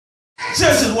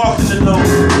Just as walk in the door.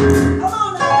 Come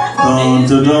on now.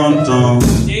 Dun, dun, dun, dun.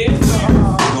 It's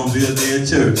gonna be a day at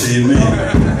church, amen.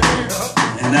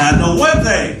 And I know one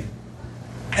thing.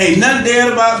 Ain't nothing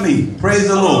dead about me. Praise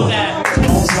the Lord. Come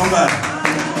on, somebody.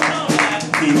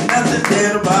 Ain't nothing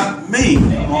dead about me.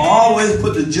 I'm gonna always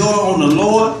put the joy on the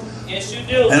Lord. Yes, you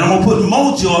do. And I'm gonna put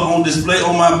more joy on display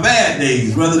on my bad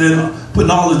days rather than putting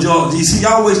all the joy. You see,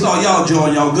 y'all waste all y'all joy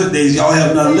on y'all good days. Y'all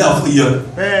have nothing left for your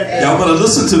bad. Y'all better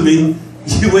listen to me.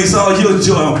 You waste all your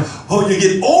joy. Oh, you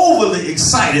get overly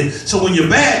excited. So when your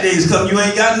bad days come, you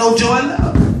ain't got no joy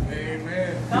left.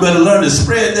 You better learn to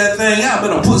spread that thing out.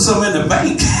 Better put some in the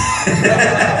bank.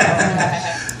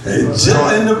 Hey,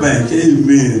 joy in the bank.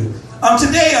 Amen.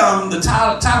 Today, the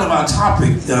title of our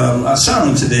topic, our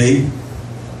sermon today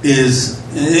is,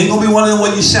 it ain't going to be one of them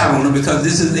where you shout on it, because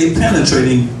this is a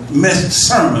penetrating message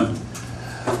sermon.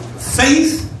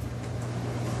 Faith,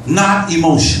 not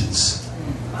emotions.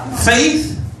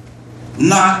 Faith,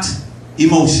 not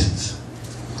emotions.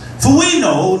 For we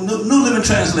know, New Living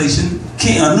Translation,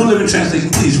 New Living Translation,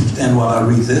 please stand while I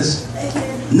read this.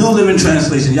 New Living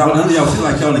Translation, y'all feel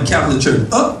like y'all in the Catholic Church,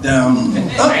 up, down,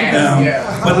 down.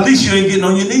 But at least you ain't getting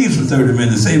on your knees for 30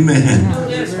 minutes,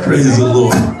 amen. Praise the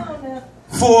Lord.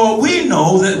 For we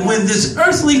know that when this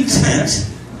earthly tent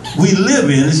we live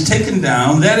in is taken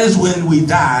down, that is when we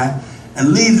die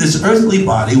and leave this earthly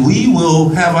body, we will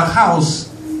have a house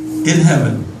in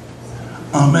heaven.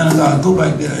 Man of God, go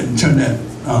back there and turn that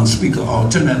speaker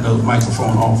off, turn that little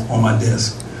microphone off on my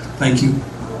desk. Thank you.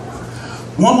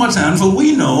 One more time. For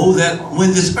we know that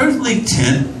when this earthly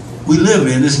tent we live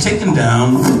in is taken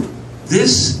down,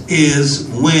 this is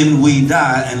when we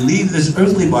die and leave this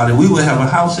earthly body, we will have a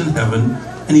house in heaven,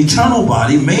 an eternal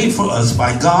body made for us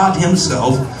by God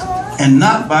himself and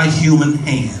not by human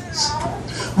hands.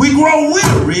 We grow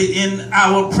weary in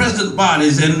our present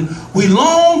bodies, and we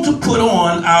long to put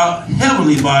on our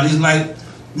heavenly bodies like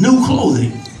new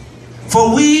clothing.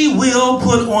 For we will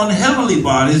put on heavenly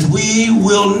bodies. We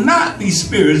will not be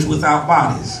spirits without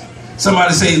bodies.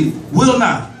 Somebody say, will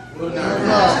not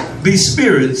be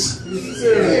spirits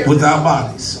without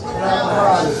bodies.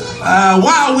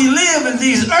 While we live in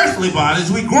these earthly bodies,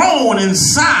 we groan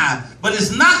inside. But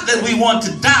it's not that we want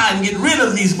to die and get rid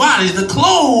of these bodies, the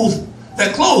clothes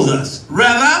that clothe us.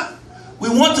 Rather, we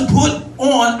want to put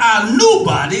on our new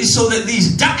bodies so that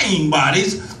these dying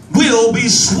bodies will be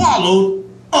swallowed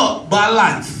up by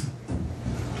life.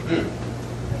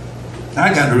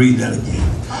 I got to read that again.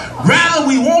 Rather,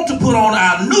 we want to put on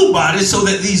our new bodies so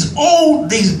that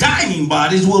these dying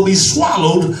bodies will be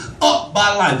swallowed up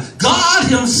by life. God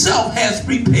himself has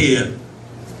prepared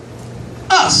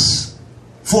us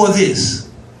for this.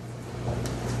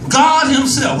 God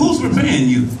himself. Who's preparing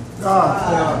you?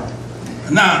 God.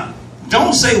 Now,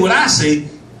 don't say what I say.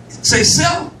 Say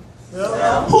self.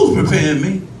 Who's preparing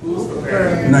me?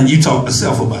 Now you talk to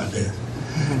self about that.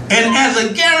 And as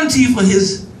a guarantee for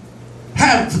his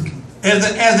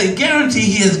as a guarantee,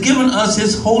 he has given us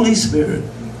his Holy Spirit.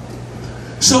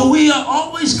 So we are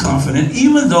always confident,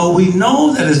 even though we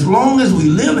know that as long as we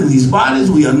live in these bodies,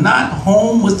 we are not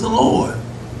home with the Lord.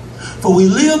 For we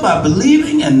live by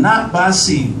believing and not by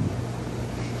seeing.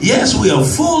 Yes, we are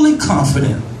fully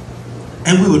confident,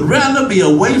 and we would rather be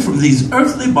away from these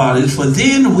earthly bodies, for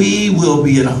then we will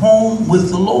be at home with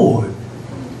the Lord.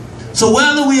 So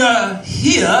whether we are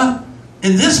here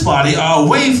in this body or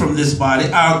away from this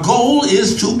body, our goal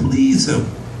is to please him.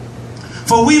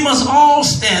 For we must all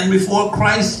stand before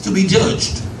Christ to be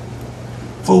judged.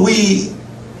 For we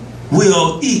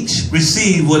will each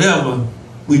receive whatever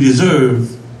we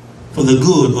deserve for the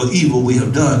good or evil we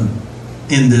have done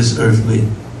in this earthly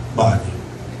body.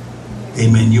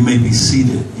 Amen. You may be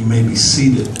seated. You may be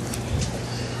seated.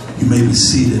 You may be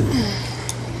seated.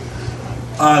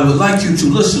 I would like you to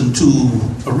listen to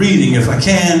a reading, if I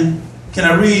can. Can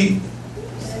I read?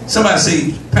 Somebody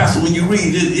say, Pastor, when you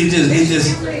read, it just.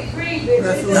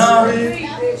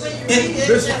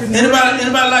 Anybody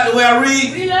like the way I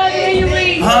read? We love hearing you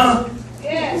read. Huh?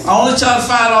 Yes. I only charge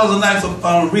 $5 a night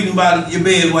for reading by your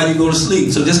bed while you go to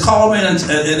sleep. So just call me, and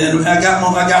I got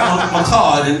my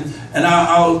card, and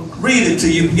I'll read it to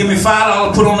you. Give me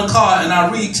 $5, put on the card, and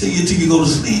I'll read to you till you go to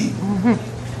sleep.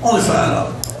 Only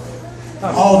 $5.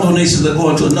 All donations are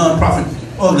going to a non-profit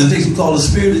organization called the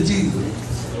Spirit of Jesus.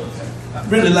 I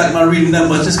really like my reading that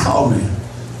much. Just call me.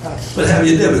 But have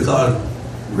your debit card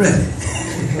ready.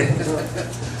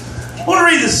 I want to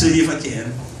read this to you if I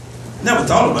can. Never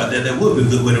thought about that. That would be a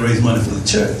good way to raise money for the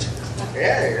church.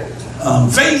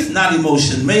 Faith, not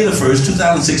emotion. May the 1st,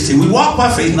 2016. We walk by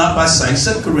faith, not by sight.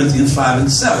 2 Corinthians 5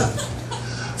 and 7.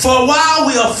 For while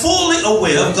we are fully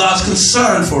aware of God's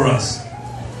concern for us,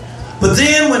 But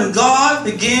then when God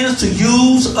begins to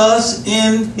use us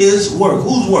in his work,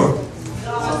 whose work?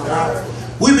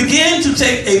 We begin to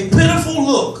take a pitiful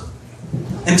look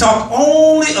and talk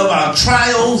only of our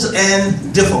trials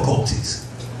and difficulties.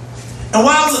 And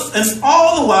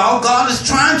all the while, God is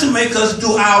trying to make us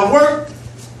do our work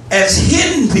as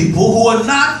hidden people who are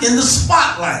not in the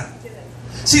spotlight.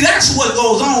 See, that's what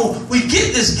goes on. We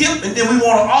get this gift and then we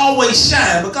want to always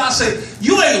shine. But God said,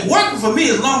 you ain't working for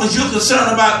me as long as you're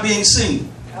concerned about being seen.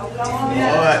 All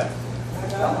right.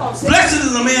 Blessed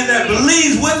is the man that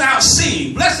believes without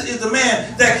seeing. Blessed is the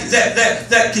man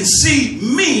that can see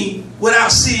me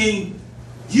without seeing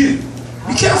you.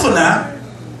 Be careful now.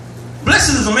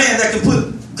 Blessed is the man that can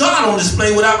put God on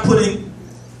display without putting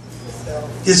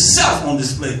himself on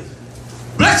display.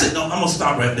 Blessed, no, I'm going to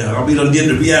stop right there. I'll be done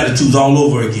getting the Beatitudes all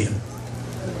over again.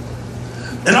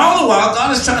 And all the while,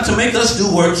 God is trying to make us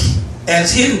do work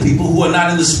as hidden people who are not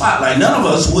in the spotlight. None of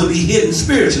us would be hidden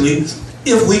spiritually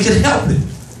if we could help it.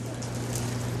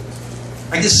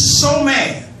 I get so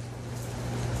mad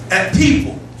at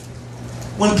people.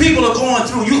 When people are going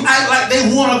through, you act like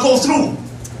they want to go through.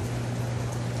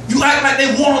 You act like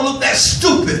they want to look that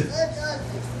stupid.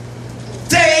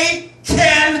 They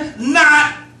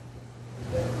cannot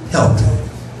help it.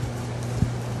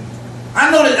 I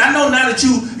know now that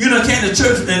you done came to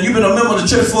church and you've been a member of the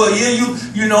church for a year,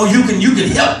 you know you can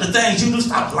help the things you do.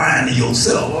 Stop lying to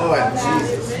yourself.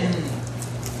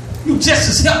 You just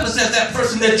as helpless as that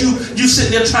person that you sit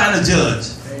there trying to judge.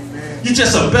 You're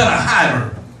just a better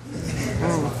hider.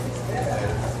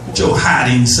 With your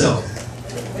hiding self.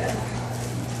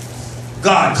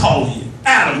 God called you.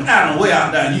 Adam, way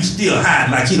out there, and you still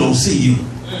hiding like he don't see you.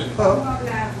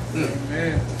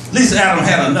 At least Adam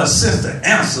had enough sense to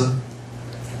answer.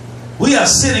 We are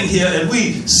sitting here and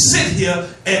we sit here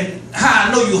and how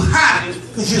I know you hiding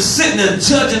because you're sitting there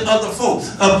judging other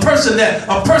folks. A person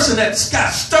that's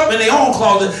got stuff in their own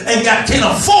closet and can't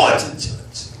afford to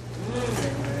judge.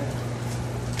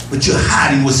 But you're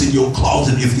hiding what's in your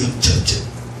closet if you're judging.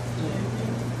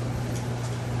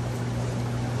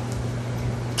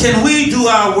 Can we do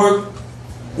our work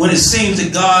when it seems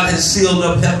that God has sealed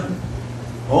up heaven?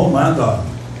 Oh my God.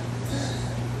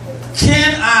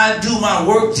 Can I do my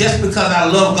work just because I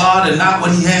love God and not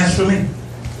what he has for me?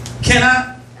 Can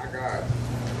I?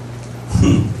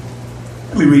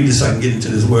 Let me read this so I can get into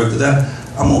this word because I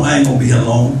ain't going to be here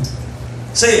long.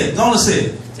 Say it. Go on and say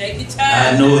it. Take your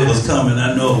time. I know it was coming.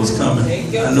 I know it was coming.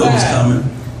 I know it was coming.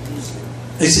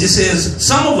 It says,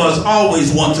 some of us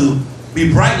always want to be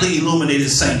brightly illuminated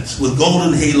saints with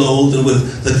golden halos and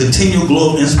with the continual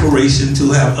glow of inspiration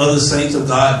to have other saints of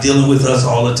God dealing with us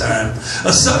all the time.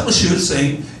 A self-assured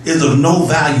saint is of no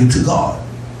value to God.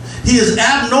 He is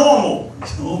abnormal.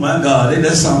 Oh my God, ain't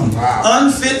that something? Wow.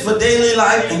 Unfit for daily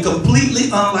life and completely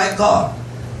unlike God.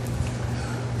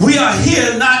 We are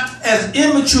here not as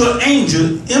immature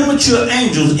angels,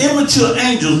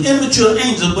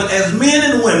 but as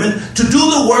men and women to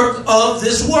do the work of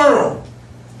this world.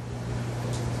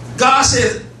 God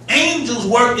says angels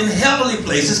work in heavenly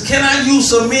places. Can I use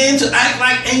some men to act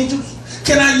like angels?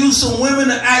 Can I use some women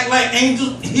to act like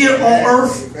angels here on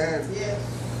earth?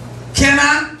 Can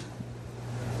I?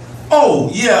 Oh,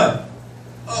 yeah.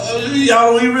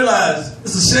 Y'all don't even realize.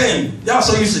 It's a shame. Y'all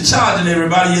so used to charging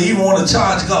everybody, you even want to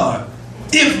charge God.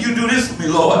 If you do this for me,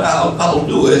 Lord, I'll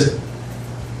do it.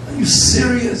 Are you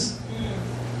serious?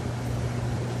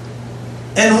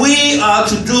 And we are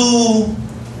to do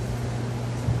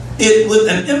it with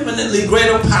an infinitely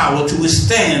greater power to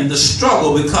withstand the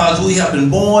struggle because we have been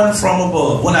born from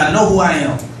above. When I know who I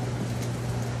am.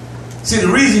 See, the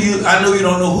reason I know you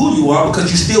don't know who you are because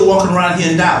you're still walking around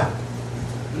here in doubt.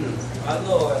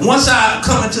 Once I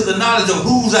come into the knowledge of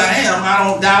whose I am, I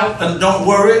don't doubt and don't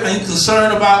worry. I ain't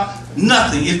concerned about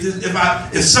nothing.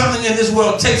 If something in this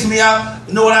world takes me out,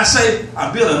 you know what I say?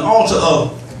 I build an altar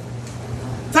of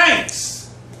thanks.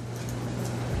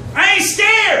 I ain't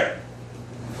scared.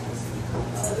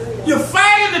 You're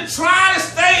fighting to try to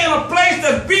stay in a place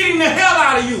that's beating the hell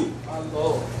out of you.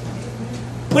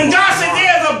 When God said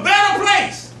there's a better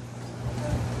place.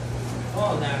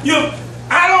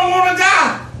 I don't want to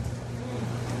die.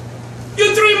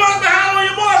 You're 3 months behind on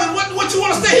your mortgage. What you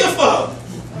want to stay here for?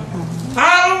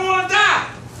 I don't want to die.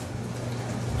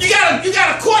 You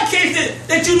got a court case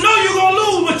that you know you're going to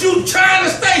lose, but you're trying to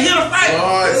stay here to fight.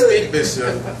 Oh, speak,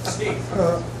 Bishop.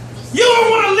 You don't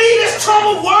want to leave this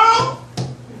troubled world?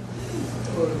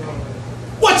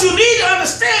 What you need to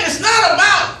understand is not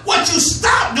about what you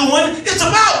stop doing. It's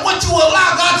about what you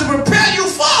allow God to prepare you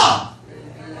for.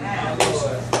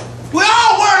 We're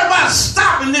all worried about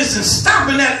stopping this and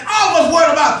stopping that. All of us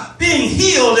worried about being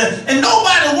healed. And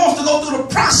nobody wants to go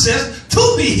process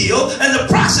to be healed, and the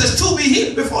process to be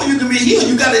healed, before you can be healed,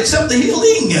 you got to accept the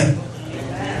healing.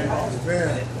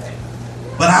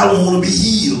 But I want to be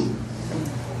healed.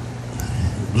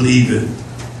 Believe it.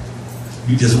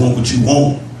 You just want what you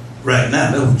want right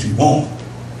now. That's what you want.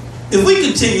 If we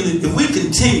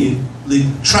continually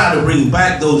try to bring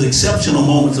back those exceptional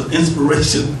moments of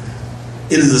inspiration,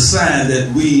 it is a sign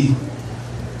that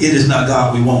it is not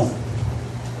God we want.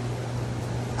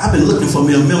 I've been looking for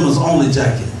me a members only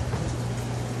jacket,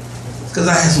 because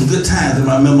I had some good times in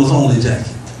my members only jacket.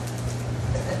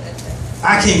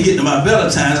 I can't get to my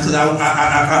better times because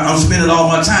I'm spending all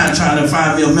my time trying to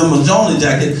find me a members only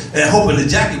jacket and hoping the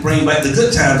jacket bring back the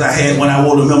good times I had when I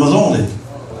wore the members only.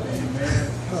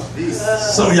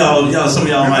 Some of y'all might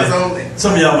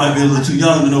be a little too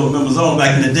young to know what members only.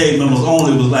 Back in the day, members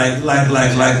only was like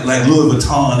Louis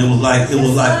Vuitton. It was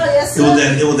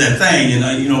that thing. You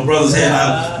know, brothers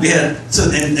had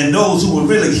and those who were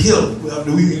really hip.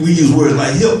 We use words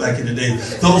like hip back in the day.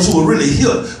 Those who were really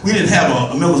hip, we didn't have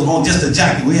a members only just a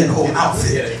jacket. We had the whole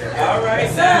outfit. All right,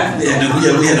 sir. We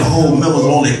had the whole members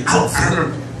only outfit.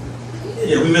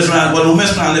 Yeah, we mess around. Well, don't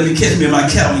mess around. Let me catch me in my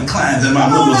Calvin Kleins and my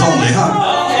members only,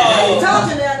 huh? A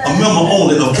member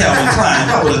only of Calvin Klein.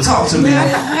 I would have talked to me.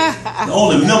 The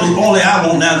only I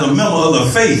want now is a member of the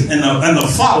faith and the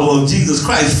follower of Jesus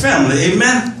Christ's family.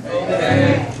 Amen?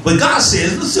 Okay. But God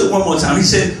says, let's do it one more time. He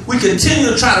said, we continue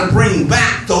to try to bring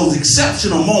back those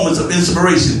exceptional moments of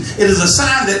inspiration. It is a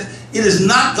sign that it is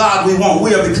not God we want.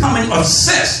 We are becoming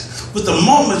obsessed with the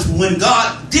moments when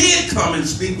God did come and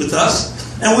speak with us,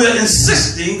 and we're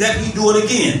insisting that we do it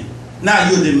again. Now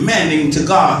you're demanding to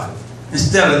God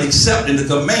instead of accepting the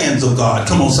commands of God.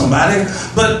 Come on, somebody.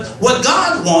 But what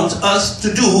God wants us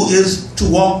to do is to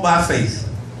walk by faith.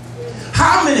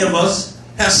 How many of us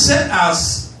have set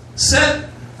ourselves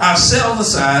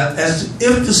aside as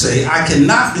if to say, I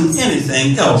cannot do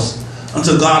anything else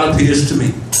until God appears to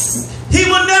me? He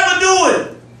will never do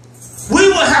it. We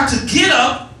will have to get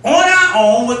up on our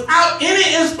own without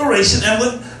any inspiration and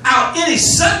without any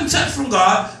sudden touch from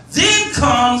God. Then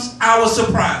comes our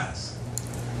surprise.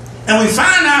 And we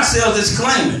find ourselves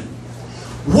exclaiming,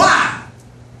 why?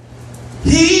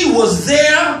 He was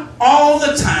there all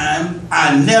the time.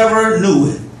 I never knew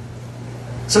it.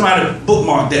 Somebody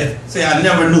bookmark that. Say, I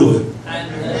never knew it. I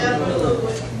never knew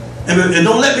it. And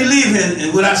don't let me leave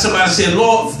him without somebody saying,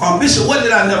 Lord, Bishop, what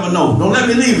did I never know? Don't let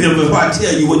me leave him if I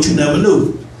tell you what you never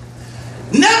knew.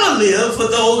 Never live for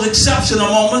those exceptional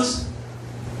moments.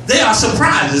 They are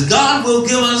surprises. God will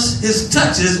give us his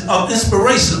touches of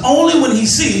inspiration only when he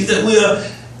sees that we are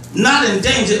not in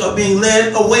danger of being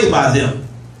led away by them.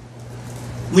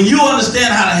 When you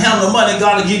understand how to handle money,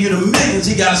 God will give you the millions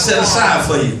he got to set aside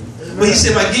for you. But he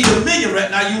said, if I give you $1 million right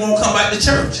now, you won't come back to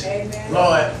church. Amen.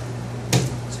 Lord.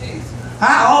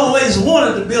 I always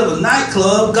wanted to build a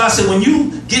nightclub. God said, when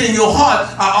you get in your heart,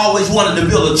 I always wanted to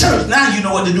build a church. Now you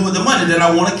know what to do with the money that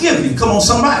I want to give you. Come on,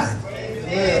 somebody.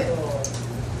 Amen.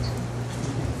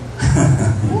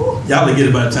 Y'all will get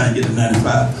it by the time you get to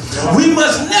 95. We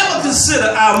must never consider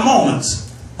our moments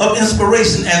of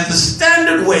inspiration as the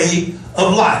standard way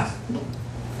of life.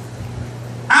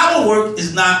 Our work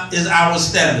is our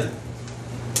standard.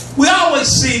 We always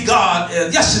see God.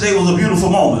 Yesterday was a beautiful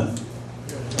moment,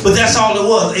 but that's all it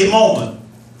was, a moment.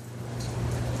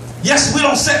 Yes, we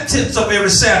don't set tents up every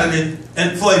Saturday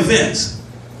and for events.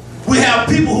 We have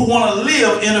people who want to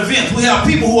live in events. We have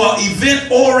people who are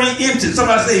event-oriented.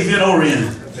 Somebody say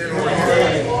event-oriented.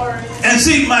 And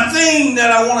see, my thing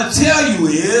that I want to tell you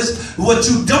is, what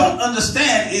you don't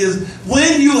understand is,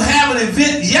 when you have an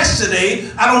event yesterday,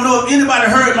 I don't know if anybody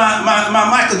heard my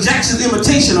Michael Jackson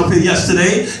invitation up here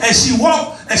yesterday, and she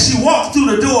walked through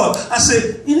the door. I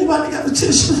said, anybody got a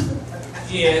tissue?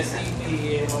 Yes, he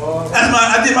did.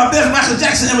 I did my best Michael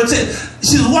Jackson invitation.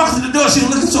 She was walking through the door. She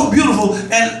was looking so beautiful,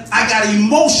 and I got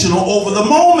emotional over the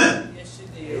moment. Yes, she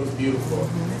did. It was beautiful.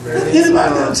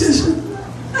 Anybody got a tissue?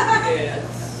 Yes.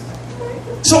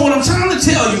 So what I'm trying to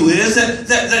tell you is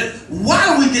that why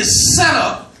do we get set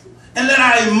up and let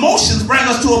our emotions bring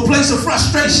us to a place of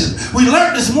frustration? We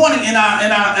learned this morning in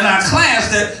our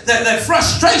class that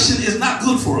frustration is not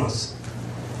good for us.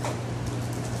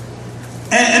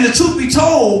 And the truth be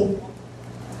told,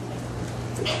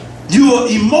 you are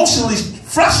emotionally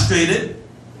frustrated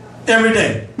every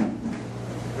day.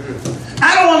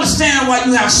 I don't understand why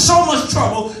you have so much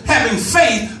trouble having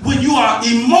faith when you are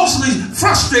emotionally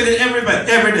frustrated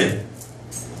every day.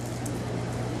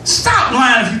 Stop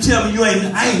lying if you tell me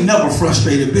I ain't never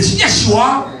frustrated, bitch. Yes, you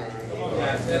are.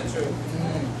 That's true.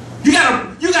 You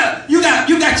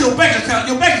got your bank account.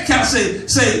 Your bank account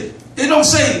say It don't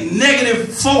say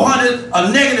negative 400,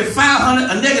 a negative 500,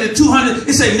 a negative 200.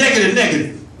 It say negative,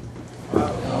 negative.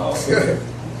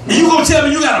 And you gonna tell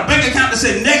me you got a bank account that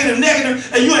say negative,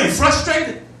 negative, and you ain't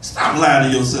frustrated? Stop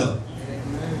lying to yourself.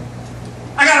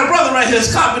 I got a brother right here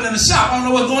that's carpet in the shop. I don't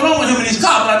know what's going on with him in his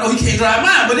car, but I know he can't drive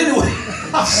mine. But anyway.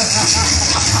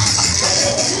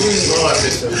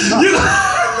 You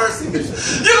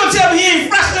gonna tell me he ain't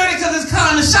frustrated because his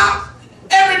car in the shop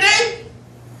every day?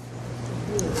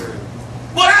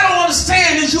 What I don't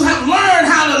understand is you have learned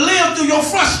how to live through your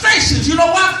frustrations. You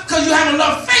know why? Because you have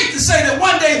enough faith to say that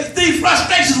one day these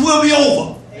frustrations will be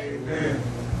over. Amen.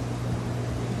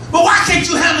 But why can't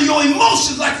you handle your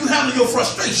emotions like you handle your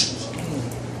frustrations?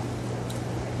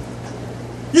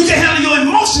 You can handle your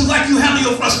emotions like you handle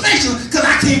your frustrations, because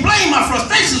I can't blame my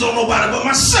frustrations on nobody but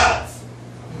myself.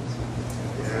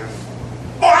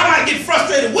 Or I might get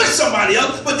frustrated with somebody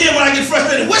else, but then when I get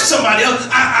frustrated with somebody else,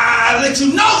 I let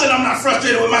you know that I'm not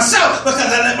frustrated with myself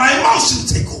because I let my emotions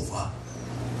take over.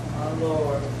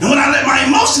 And when I let my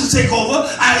emotions take over,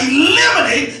 I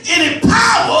eliminate any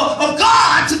power of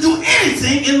God to do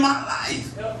anything in my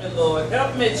life. Help me, Lord.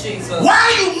 Help me, Jesus. Why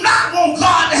do you not want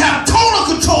God to have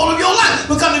total control of your life?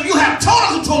 Because if you have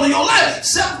total control of your life,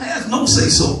 self has no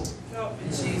say-so. Help me,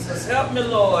 Jesus. Help me,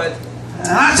 Lord. And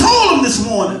I told him this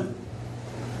morning,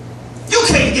 you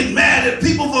can't get mad at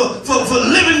people for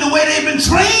living the way they've been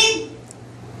trained.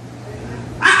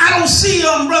 I don't see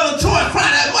Brother Troy cry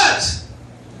that much.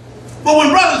 But when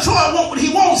Brother Troy wants what he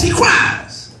wants, he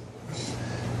cries.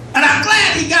 And I'm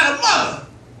glad he got a mother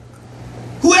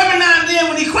who every now and then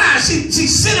when he cries, she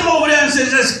sit him over there and says,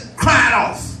 just cry it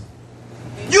off.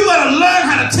 You better learn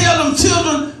how to tell them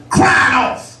children, cry it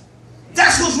off.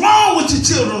 That's what's wrong with your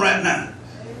children right now.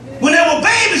 When they were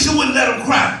babies, you wouldn't let them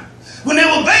cry. When they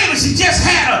were babies, she just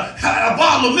had a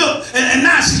bottle of milk, and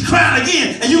now she's crying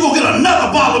again, and you go get another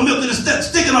bottle of milk and it's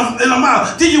sticking in her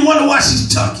mouth. Then you wonder why she's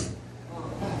chunky.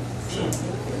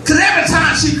 Because every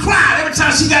time she cried, every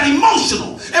time she got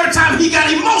emotional, every time he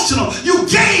got emotional, you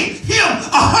gave him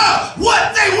or her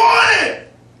what they wanted.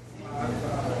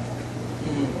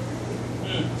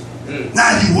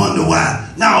 Now you wonder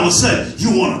why. Now all of a sudden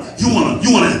you want to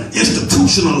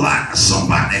institutionalize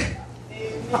somebody.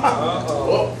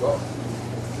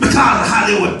 Because of how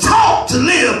they were taught to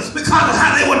live, because of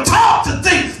how they were taught to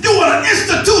think, you want to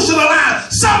institutionalize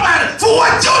somebody for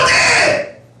what you did.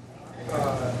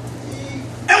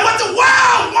 And what the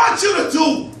world wants you to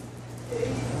do.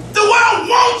 The world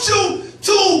wants you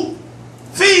to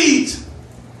feed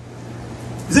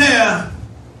their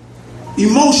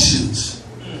emotions.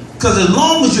 Because as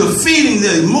long as you're feeding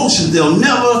their emotions, they'll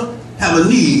never have a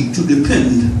need to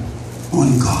depend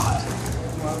on God.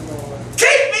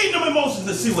 Keep feeding them emotions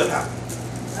and see what happens.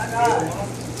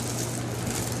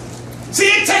 See,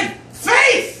 it takes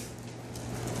faith.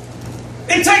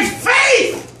 It takes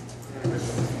faith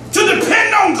to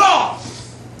depend on God.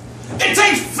 It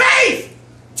takes faith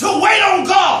to wait on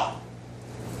God.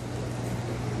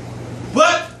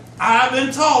 But I've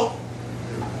been taught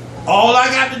all I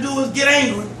got to do is get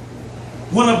angry.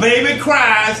 When a baby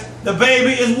cries, the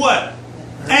baby is what?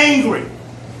 Angry.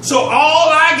 So all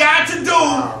I got to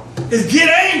do is get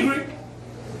angry,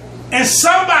 and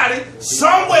somebody,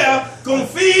 somewhere, gonna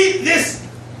feed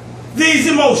these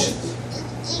emotions.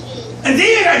 And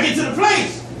then I get to the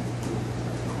place.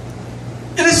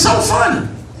 And it's so funny.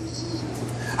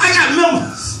 I got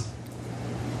members.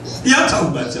 Yeah, I'm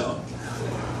talking about y'all.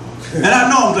 And I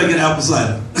know I'm drinking apple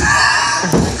cider.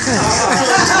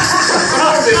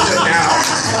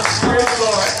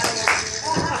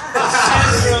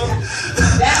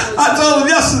 I told him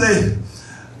yesterday,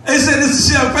 they said this is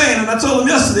champagne, and I told him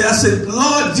yesterday, I said,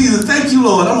 Lord Jesus, thank you,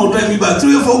 Lord. I'm going to drink me about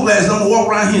 3 or 4 glasses. I'm going to walk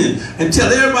around here and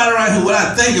tell everybody around here what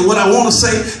I think and what I want to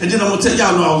say, and then I'm going to tell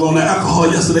y'all know I was on that alcohol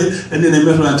yesterday, and then they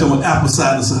messed around and told me apple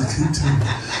cider, so I couldn't tell you.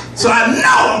 So I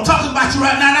know I'm talking about you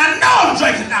right now, and I know I'm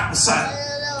drinking apple cider.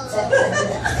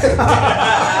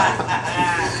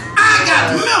 I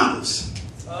got members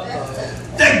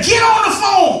that get on the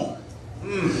phone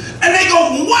and they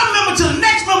go from one member to the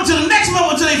next member to the next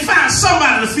member until they find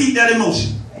somebody to feed that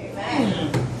emotion.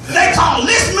 Amen. They call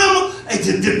this member. Hey,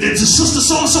 did the sister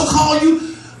so-and-so call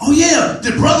you? Oh yeah.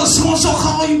 Did brother so-and-so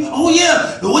call you? Oh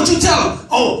yeah. What you tell them?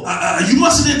 Oh, you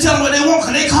must have didn't tell them what they want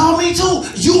because they called me too.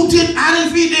 I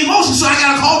didn't feed the emotion, so I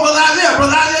got to call Brother Isaiah.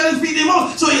 Brother Isaiah didn't feed the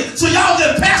emotion. So y'all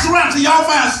just pass around till y'all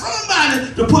find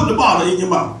somebody to put the bottle in your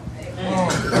mouth.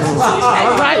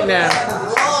 All right now.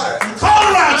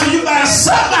 Call around till you find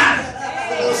somebody.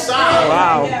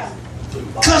 Wow.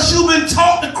 Because you've been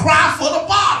taught to cry for the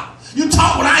bottle. You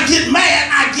talk when I get mad,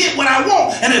 I get what I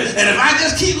want. And if I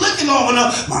just keep looking long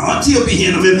enough, my auntie will be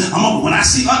here in a minute. When I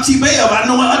see Auntie Belle, I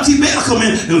know when Auntie Belle come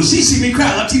in, and when she see me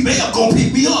cry, Auntie Belle gonna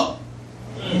pick me up.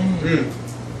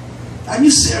 Are you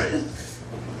serious?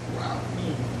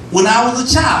 When I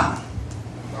was a child,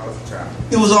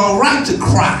 it was all right to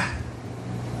cry.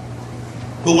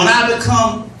 But when I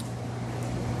become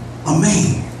a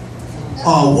man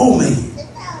or a woman,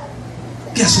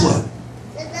 guess what?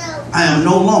 I am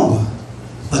no longer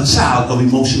a child of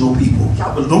emotional people.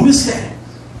 But don't miss that.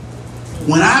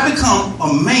 When I become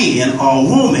a man or a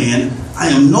woman, I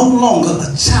am no longer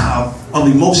a child of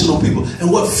emotional people. And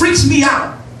what freaks me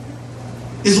out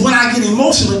is when I get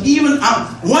emotional, even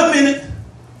 1 minute,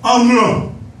 I'm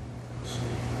wrong.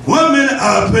 1 minute,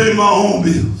 I pay my own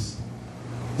bills.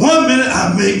 1 minute,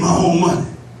 I make my own money.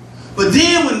 But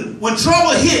then when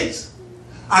trouble hits,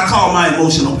 I call my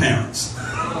emotional parents.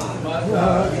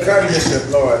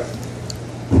 Lord.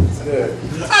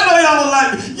 I know y'all don't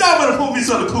like me. Y'all better put me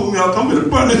something to cool me off. I'm going to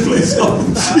burn this place up.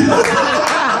 I'm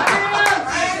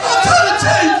trying to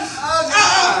tell you.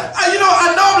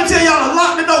 I normally tell y'all to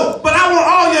lock the door, but I want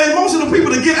all your emotional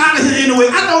people to get out of here anyway.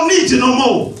 I don't need you no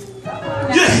more.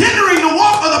 You're hindering the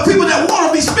walk of the people that want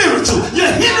to be spiritual.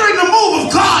 You're hindering the move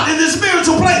of God in this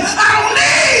spiritual place. I don't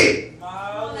need.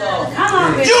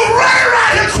 You're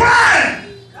right here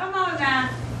crying. Come on now.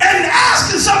 And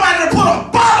asking somebody to put a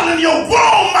bottle in your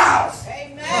grown mouth.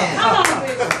 Amen. Come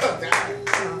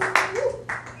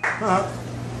on.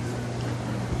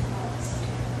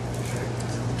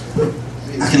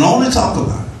 I can only talk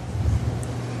about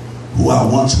who I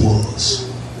once was.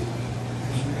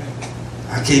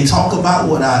 I can't talk about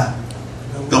what I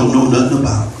don't know nothing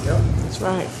about. That's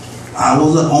right. I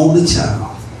was an only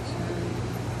child.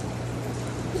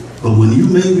 But when you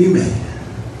made me mad,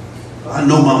 I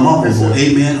know my mama will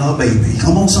amen her baby.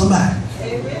 Come on, somebody.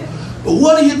 Amen. But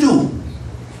what do you do?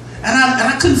 And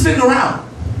I couldn't figure out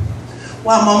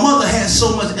why my mother had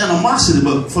so much animosity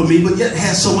for me, but yet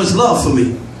had so much love for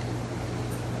me.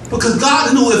 Because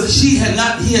God knew if He had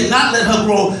not let her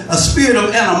grow a spirit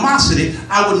of animosity,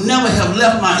 I would never have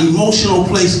left my emotional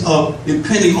place of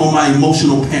depending on my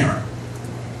emotional parent.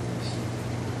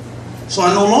 So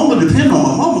I no longer depend on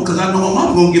my mama because I know my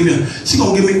mama gonna give me. She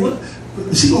gonna give me what?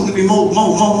 She gonna give me more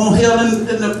hell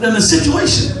than the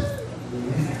situation.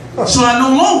 So I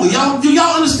no longer. Do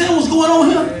y'all understand what's going on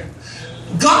here?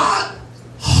 God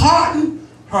hardened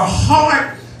her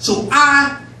heart so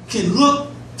I can look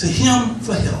to Him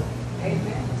for help.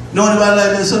 Amen. Know anybody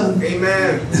like that, son?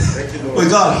 Amen. Thank you, Lord. Where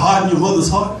God hardened your mother's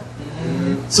heart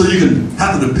so you can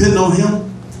have to depend on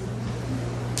Him.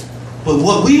 But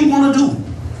what we want to do,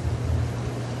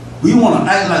 we want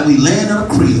to act like we land in a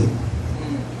crib.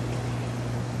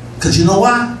 Because you know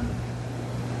why?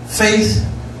 Faith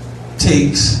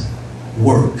takes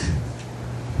work.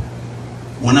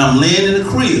 When I'm laying in the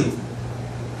crib,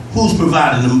 who's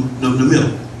providing the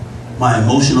milk? My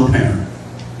emotional parent.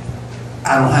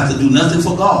 I don't have to do nothing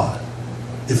for God.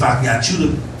 If I got you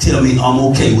to tell me I'm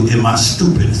okay in my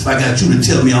stupidness, if I got you to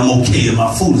tell me I'm okay in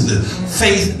my foolishness.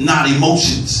 Faith, not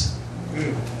emotions.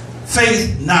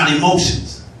 Faith, not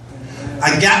emotions.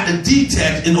 I got to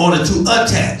detach in order to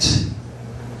attach.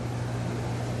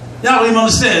 Y'all don't even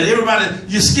understand. Everybody,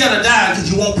 you're scared of dying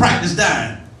because you won't practice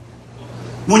dying.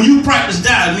 When you practice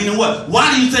dying, meaning what?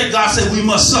 Why do you think God said we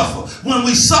must suffer? When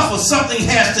we suffer, something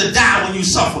has to die when you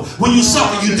suffer. When you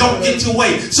suffer, you don't get your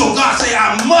way. So God said,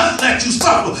 I must let you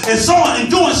suffer. And so in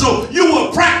doing so, you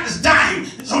will practice dying.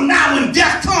 So now when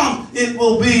death comes, it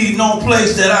will be no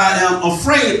place that I am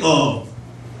afraid of.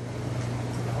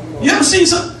 You ever seen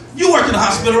something? You work in the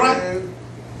hospital, right?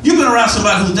 You've been around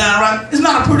somebody who's dying, right? It's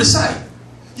not a pretty sight.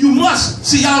 You must.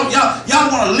 See, y'all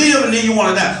want to live and then you want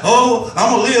to die. Oh, I'm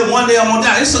going to live one day, I'm going to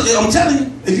die. I'm telling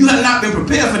you, if you have not been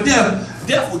prepared for death,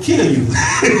 death will kill you.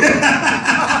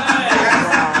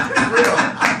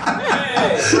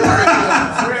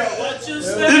 What you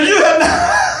say? If you have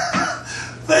not,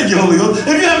 thank you, Holy Ghost. If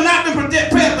you have not been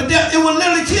prepared for death, it will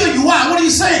literally kill you. Why? What are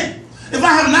you saying? If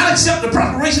I have not accepted the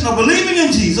preparation of believing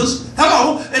in Jesus,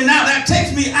 hello, and now that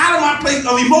takes me out of my place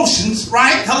of emotions,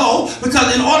 right? Hello,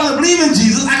 because in order to believe in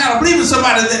Jesus, I got to believe in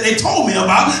somebody that they told me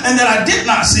about and that I did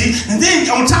not see. And then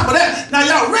on top of that, now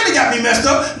y'all really got me messed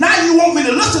up. Now you want me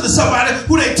to listen to somebody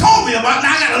who they told me about.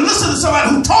 Now I got to listen to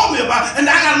somebody who told me about, and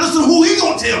now I got to listen to who he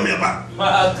going to tell me about.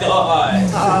 My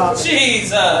God.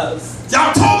 Jesus.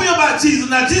 Y'all told me about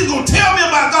Jesus. Now Jesus going to tell me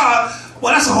about God.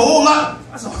 Well, that's a whole lot.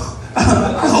 That's a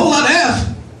whole lot to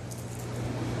ask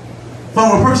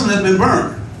from a person that's been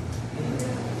burned.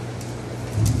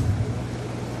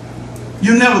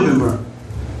 You've never been burned.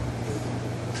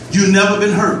 You've never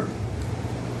been hurt.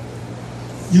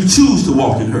 You choose to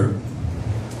walk in hurt.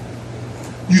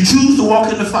 You choose to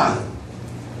walk in the fire.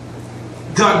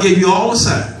 God gave you all the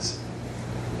signs.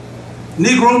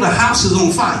 Negro, the house is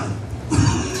on fire.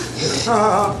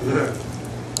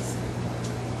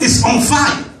 It's on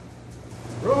fire.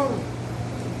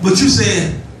 But you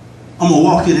said, I'm going to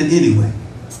walk in it anyway.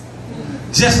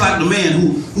 Just like the man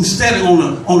who's standing on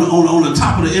the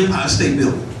top of the Empire State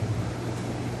Building.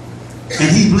 And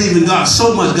he believed in God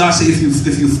so much, God said,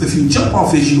 if you jump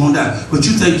off this, you're going to die. But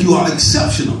you think you are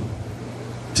exceptional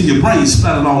till your brain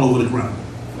splattered all over the ground.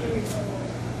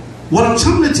 What I'm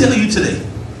trying to tell you today,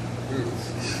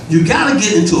 you got to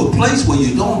get into a place where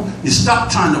you stop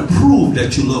trying to prove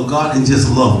that you love God and just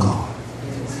love God.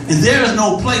 And there is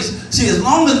no place. See, as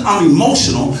long as I'm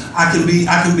emotional, I can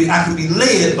be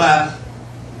led by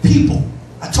people.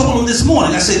 I told them this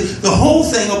morning. I said the whole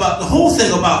thing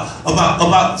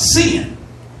about sin.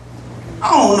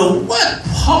 I don't know what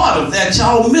part of that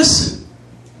y'all missing.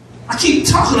 I keep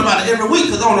talking about it every week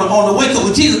because on the Wake Up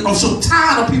with Jesus, I'm so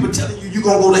tired of people telling you you're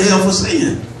gonna go to hell for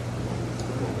sin.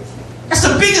 That's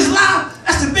the biggest lie.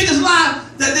 That's the biggest lie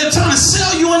that they're trying to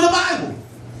sell you in the Bible.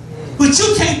 But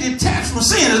you can't detach from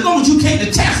sin. As long as you can't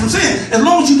detach from sin, as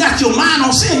long as you got your mind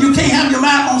on sin, you can't have your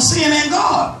mind on sin and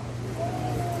God.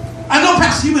 I know,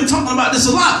 Pastor, you've been talking about this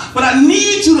a lot, but I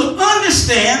need you to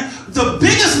understand the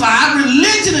biggest lie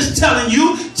religion is telling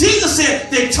you. Jesus said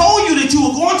they told you that you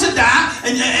were going to die,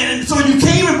 and so you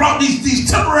came and brought these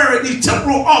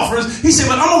temporal offerings. He said,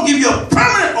 but I'm going to give you a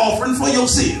permanent offering for your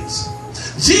sins.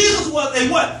 Jesus was a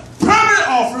what? Permanent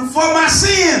offering for my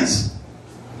sins.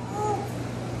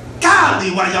 Golly,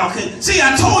 why y'all can't see?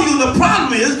 I told you the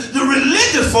problem is the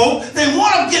religious folk. They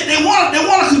want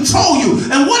to control you.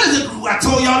 And what is it? I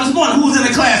told y'all this morning. Who was in the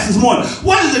class this morning?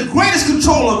 What is the greatest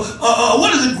controller?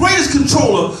 What is the greatest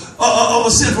controller of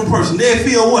a sinful person? They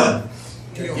feel what?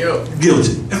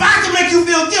 Guilty. If I can make you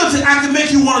feel guilty, I can make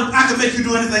you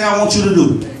do anything I want you to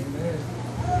do.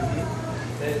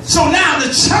 So now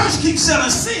the church keeps selling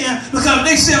sin because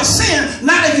they sell sin.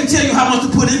 Now they can tell you how much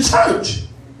to put in church.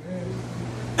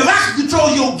 If I can control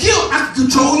your guilt, I can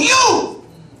control you.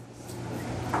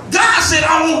 God said,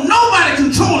 I want nobody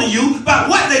controlling you about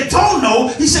what they don't know.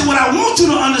 He said, what I want you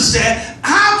to understand,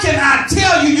 how can I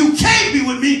tell you you can't be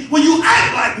with me when you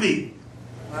act like me?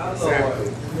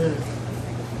 Exactly.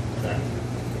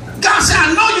 God said, I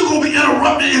know you're going to be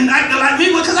interrupted and acting like me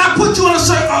because I put you in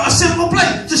a simple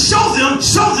place to show them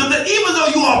that even though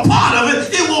you are a part of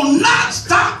it, it will not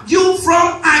stop you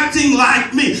from acting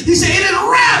like me. He said, it is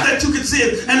rare that you can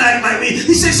sin and act like me.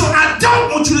 He said, so I don't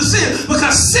want you to sin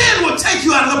because sin will take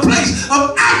you out of the place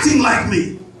of acting like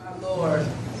me. My Lord.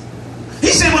 He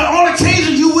said, but on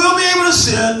occasion you will be able to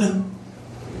sin and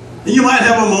you might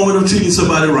have a moment of treating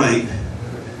somebody right.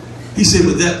 He said,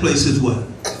 but that place is what?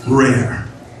 Rare.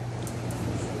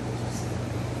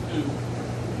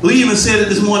 We even said it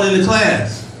this morning in the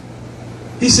class.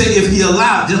 He said if he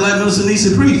allowed, just like Minister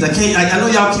Nisa preached, I know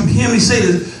y'all keep hearing me say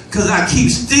this because I keep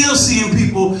still seeing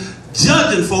people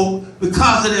judging folk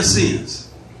because of their sins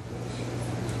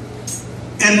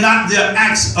and not their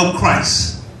acts of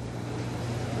Christ.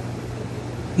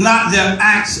 Not their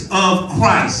acts of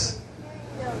Christ.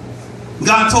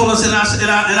 God told us in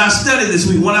our study this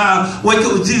week, when I Wake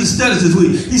Up with Jesus studies this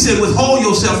week, he said withhold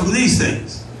yourself from these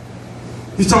things.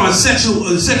 He was talking about sexual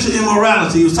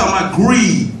immorality. He was talking about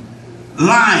greed,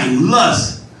 lying,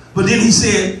 lust. But then he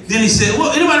said,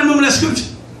 well, anybody remember that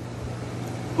scripture?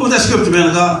 What was that scripture, man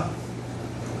of God?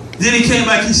 Then he came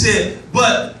back, he said,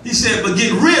 but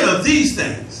get rid of these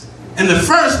things. And the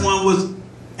first one was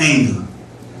anger.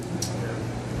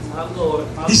 My Lord.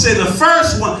 He said the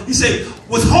first one, he said,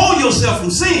 withhold yourself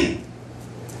from sin.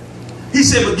 He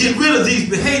said, but get rid of these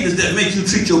behaviors that make you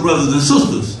treat your brothers and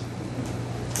sisters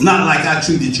not like I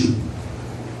treated you.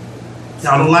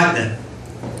 Y'all don't like that.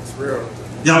 It's real.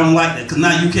 Y'all don't like that because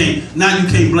now you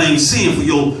can't blame sin for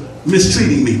your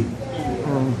mistreating me.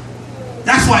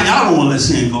 That's why y'all don't want to let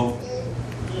sin go.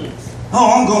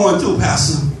 Oh, I'm going through,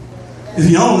 Pastor. If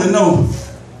you only know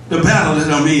the battle that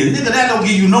I'm in, nigga, that don't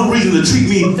give you no reason to treat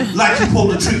me like you're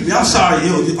supposed to treat me. I'm sorry,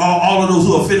 all of those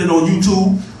who are offended on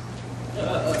YouTube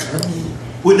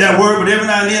with that word, but every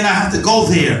now and then I have to go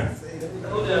there.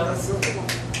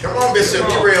 Come on, Bishop,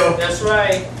 be real. That's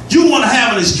right. You want to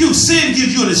have an excuse. Sin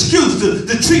gives you an excuse to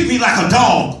treat me like a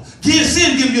dog.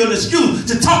 Sin gives you an excuse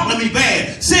to talk to me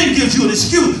bad. Sin gives you an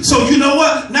excuse. So you know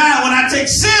what? Now when I take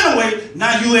sin away,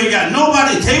 now you ain't got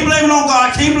nobody. Can't blame it on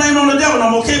God. Can't blame it on the devil no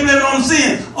more. Can't blame it on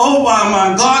sin. Oh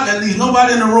my God, that leaves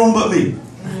nobody in the room but me.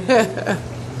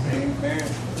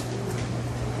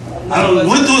 I done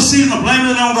went through a season of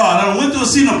blaming it on God. I done went through a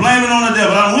season of blaming it on the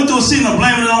devil. I done went through a season of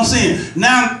blaming it on sin.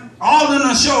 Now, all of them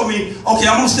done showed me, okay,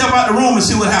 I'm going to step out the room and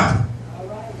see what happened.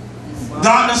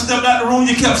 God done stepped out the room,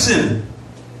 you kept sinning.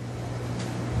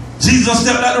 Jesus done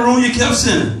stepped out the room, you kept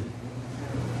sinning.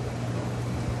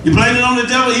 You blamed it on the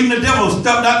devil, even the devil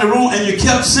stepped out the room and you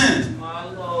kept sinning. My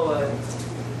Lord.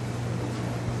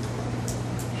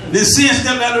 Then sin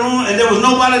stepped out the room and there was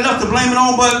nobody left to blame it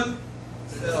on but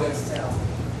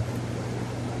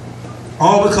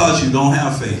all because you don't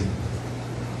have faith.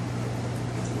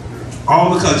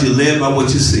 All because you're led by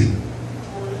what you see.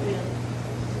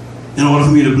 In order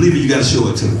for me to believe it, you got to show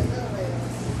it to me.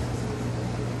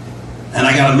 And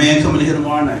I got a man coming here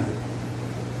tomorrow night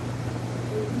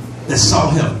that saw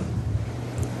heaven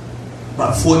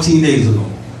about 14 days ago.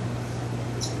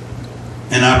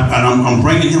 And I'm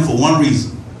bringing him for one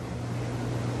reason.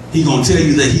 He's going to tell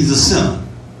you that he's a sinner.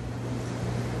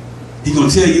 He's going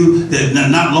to tell you that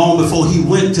not long before he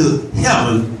went to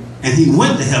heaven, and he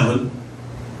went to heaven,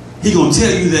 he's going to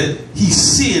tell you that he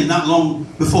sinned not long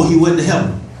before he went to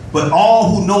heaven. But all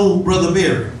who know Brother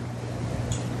Barry,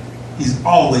 he's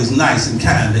always nice and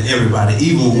kind to everybody,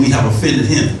 even when we have offended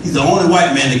him. He's the only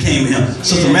white man that came to him.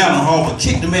 Sister Madeline Harper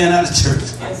kicked the man out of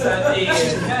church. Yes, I did.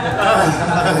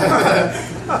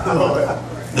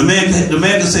 The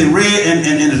man can say red and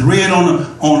it's red on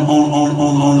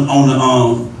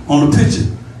the picture.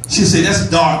 She said that's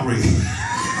dark red.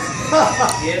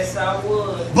 Yes, I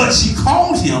would. But she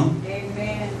called him.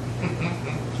 Amen.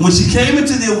 When she came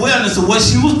into the awareness of what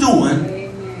she was doing,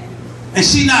 Amen. and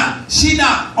she not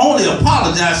only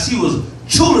apologized, she was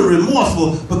truly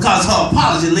remorseful because her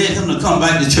apology led him to come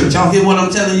back to church. Y'all hear what I'm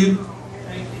telling you?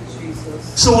 Thank you,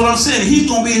 Jesus. So what I'm saying, he's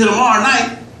going to be here tomorrow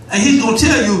night, and he's going to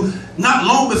tell you, not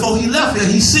long before he left here,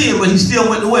 he sinned, but he still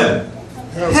went to where?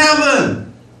 Heaven.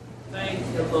 Thank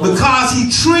you, Lord. Because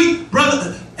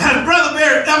had Brother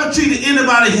Barry ever treated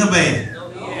anybody here bad?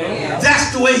 No, yeah.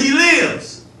 That's the way he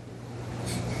lives.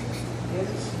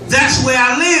 That's where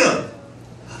I live.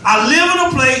 I live in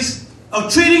a place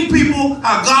of treating people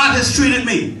how God has treated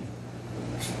me.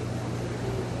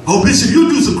 Oh, Bishop, you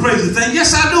do some crazy things.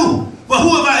 Yes, I do. But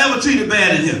who have I ever treated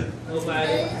bad in here?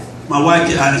 Nobody. My wife,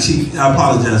 I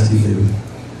apologize to you, baby.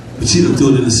 But she done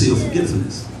threw it in the sea of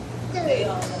forgiveness.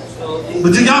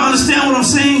 But do y'all understand what I'm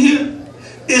saying here?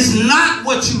 It's not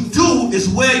what you do, it's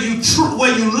where you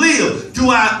live.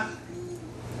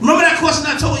 Remember that question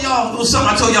I told y'all? It was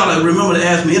something I told y'all that remember to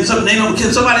ask me. Can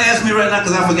somebody ask me right now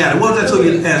because I forgot it? What was I told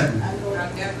you to ask me?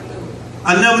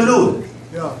 I never knew it.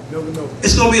 Yeah, never know.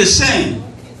 It's going to be a shame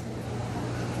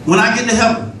when I get to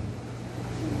heaven.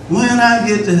 When I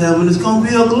get to heaven, it's going to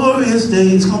be a glorious day.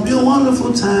 It's going to be a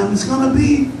wonderful time. It's going to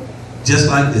be just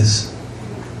like this.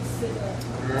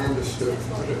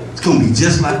 It's going to be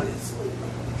just like this.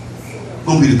 It's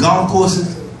going to be the golf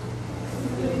courses.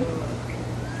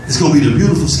 It's going to be the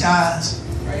beautiful skies.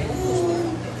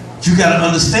 You got to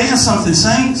understand something,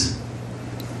 saints.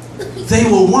 They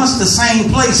were once the same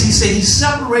place. He said he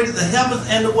separated the heavens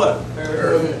and the what?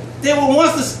 Earth. They were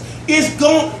once it's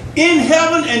gone in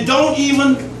heaven and don't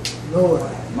even know it.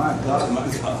 My God, my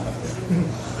God.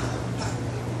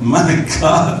 My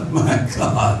God, my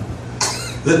God.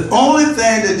 The only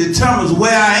thing that determines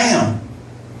where I am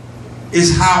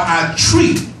is how I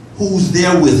treat who's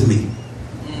there with me.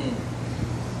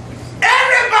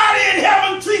 Everybody in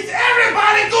heaven treats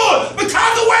everybody good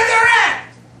because of where they're at.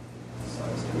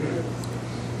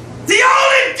 The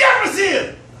only difference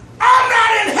is I'm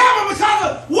not in heaven because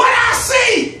of what I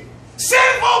see.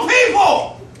 Sinful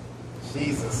people.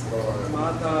 Jesus, Lord.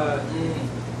 My God.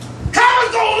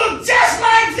 Heaven's going to look just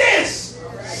like this.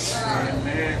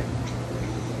 Amen.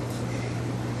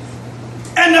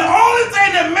 And the only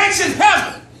thing that makes it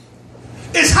heaven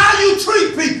is how you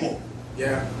treat people.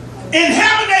 Yeah. In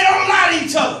heaven, they don't lie to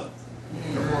each other.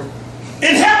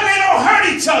 In heaven, they don't hurt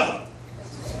each other.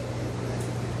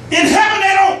 In heaven,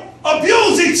 they don't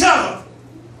abuse each other.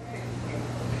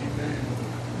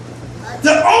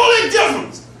 The only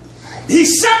difference, he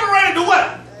separated the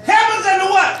what? Heavens and the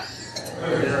what?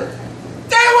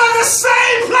 They were the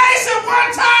same place at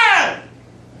one time.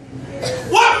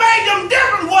 What made them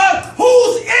different was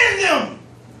who's in them.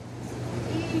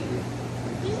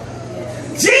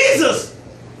 Jesus,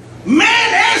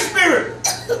 man and spirit,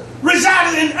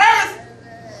 resided in earth.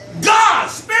 God,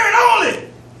 spirit only,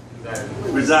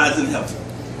 resides in heaven.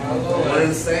 What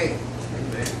is saying?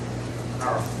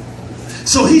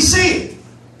 So he said,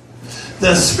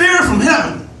 the spirit from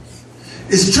heaven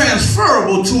is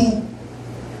transferable to,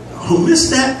 who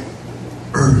missed that?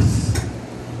 Earth.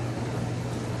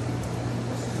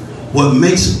 What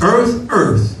makes earth,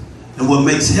 earth, and what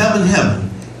makes heaven, heaven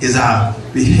is our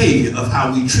behavior of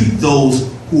how we treat those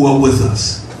who are with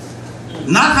us.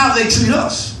 Not how they treat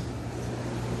us.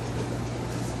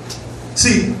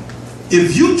 See,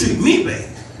 if you treat me bad,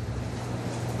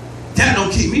 that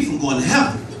don't keep me from going to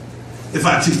heaven. If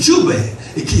I treat you bad,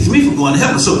 it keeps me from going to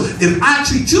heaven. So if I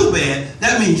treat you bad,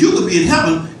 that means you could be in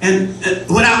heaven and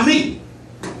without me.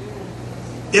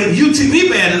 If you treat me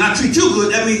bad and I treat you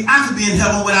good, that means I could be in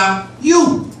heaven without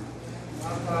you.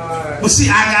 But see,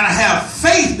 I got to have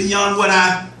faith beyond what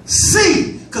I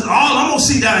see. Because all I'm going to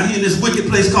see down here in this wicked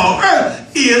place called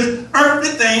earth is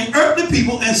earthly things, earthly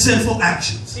people, and sinful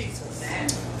actions.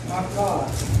 My God.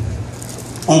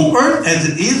 On earth as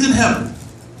it is in heaven,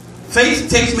 faith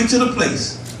takes me to the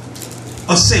place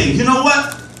of saying, you know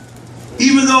what?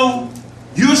 Even though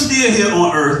you're still here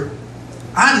on earth,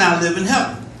 I now live in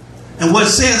heaven. And what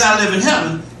says I live in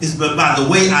heaven is by the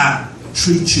way I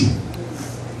treat you.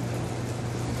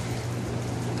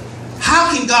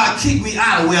 How can God kick me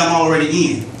out of where I'm already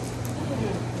in?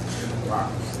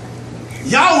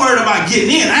 Y'all worried about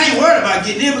getting in. I ain't worried about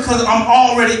getting in because I'm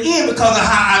already in because of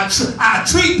how I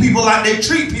treat people like they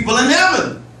treat people in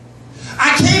heaven.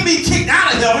 I can't be kicked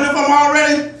out of heaven if I'm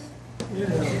already.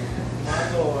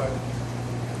 My Lord.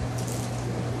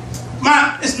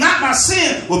 It's not my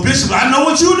sin. Well, Bishop, I know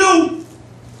what you do.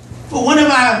 But when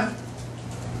have I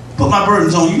put my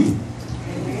burdens on you?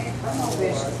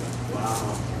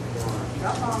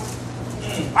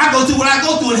 I go through what I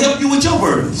go through and help you with your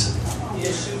burdens.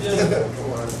 Yes, you do.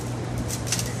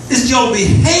 It's your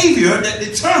behavior that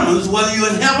determines whether you're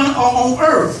in heaven or on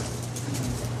earth.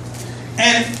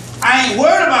 And I ain't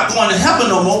worried about going to heaven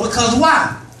no more because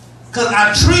why? Because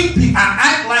I treat people, I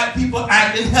act like people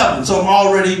act in heaven. So I'm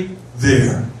already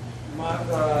there. My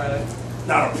God.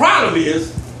 Now the problem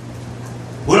is,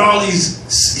 with all these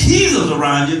heathens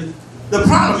around you, the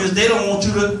problem is they don't want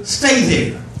you to stay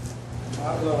there.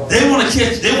 They want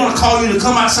to call you to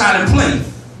come outside and play.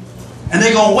 And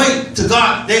they're going to wait to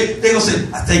God. They're going to say,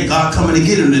 I think God coming to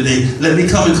get him today. Let me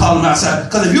come and call him outside.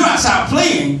 Because if you're outside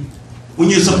playing, when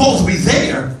you're supposed to be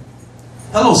there,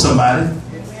 hello somebody.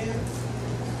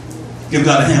 Give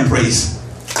God a hand praise.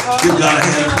 Give God a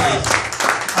hand praise.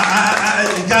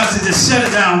 God said, just shut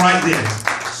it down right there.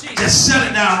 Just shut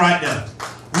it down right there.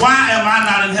 Why am I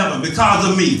not in heaven? Because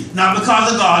of me. Not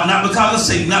because of God. Not because of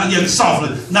Satan. Not yet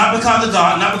softly. Not because of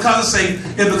God. Not because of Satan.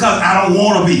 It's because I don't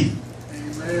want to be.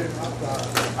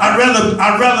 I'd rather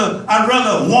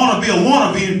want to be a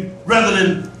wannabe rather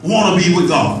than want to be with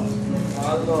God.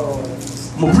 I'm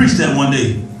gonna preach that one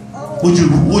day. Would you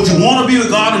want to be with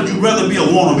God, or would you rather be a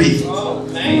wannabe? Oh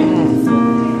man.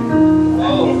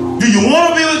 Oh. Do you want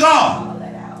to be with God,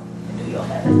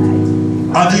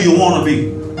 or do you want to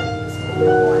be?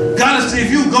 God is saying,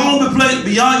 if you've gone to play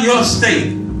beyond your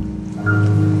state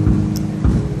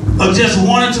of just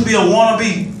wanting to be a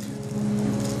wannabe,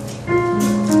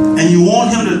 and you want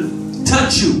him to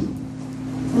touch you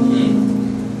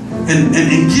and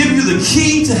give you the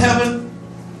key to heaven,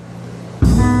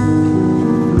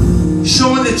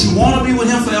 showing that you want to be with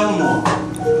him forevermore.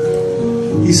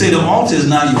 He said the altar is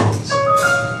not yours.